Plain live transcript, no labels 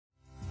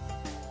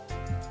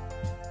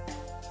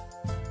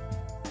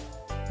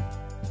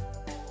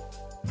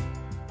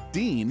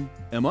Dean,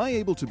 am I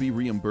able to be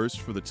reimbursed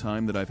for the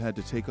time that I've had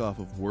to take off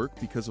of work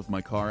because of my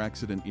car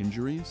accident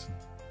injuries?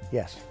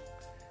 Yes.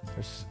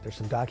 There's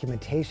some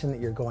documentation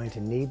that you're going to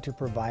need to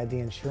provide the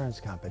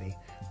insurance company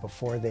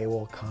before they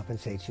will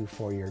compensate you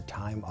for your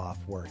time off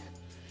work.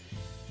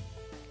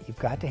 You've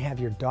got to have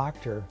your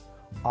doctor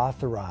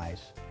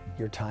authorize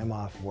your time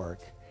off work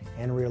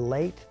and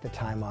relate the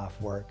time off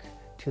work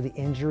to the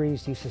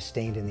injuries you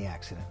sustained in the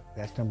accident.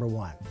 That's number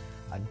one.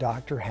 A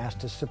doctor has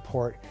to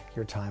support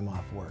your time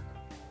off work.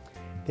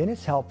 Then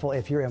it's helpful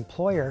if your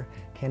employer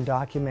can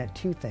document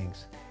two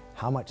things: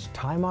 how much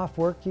time off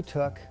work you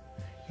took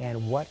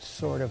and what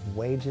sort of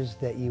wages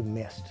that you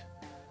missed.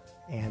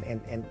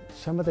 And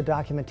some of the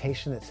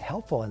documentation that's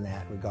helpful in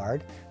that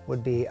regard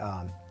would be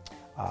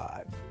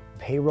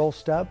payroll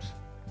stubs,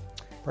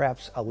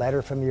 perhaps a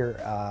letter from your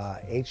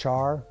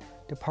HR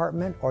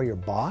department or your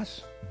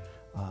boss.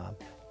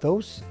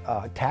 Those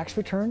tax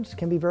returns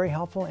can be very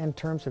helpful in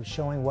terms of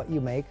showing what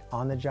you make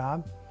on the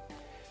job.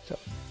 So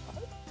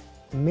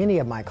many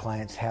of my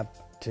clients have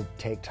to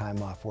take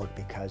time off work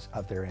because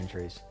of their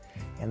injuries,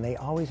 and they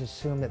always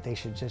assume that they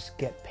should just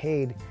get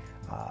paid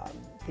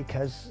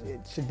because it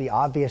should be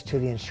obvious to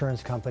the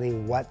insurance company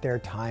what their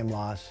time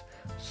loss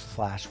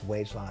 /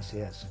 wage loss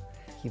is.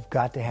 You've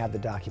got to have the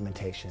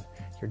documentation.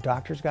 Your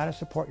doctor's got to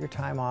support your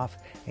time off,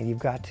 and you've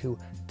got to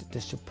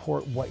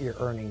support what your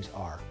earnings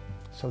are.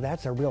 So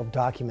that's a real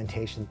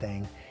documentation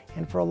thing.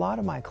 And for a lot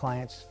of my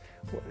clients,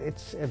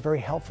 it's a very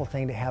helpful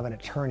thing to have an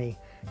attorney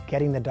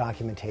getting the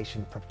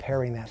documentation,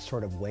 preparing that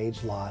sort of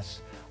wage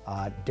loss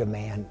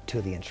demand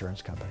to the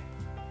insurance company.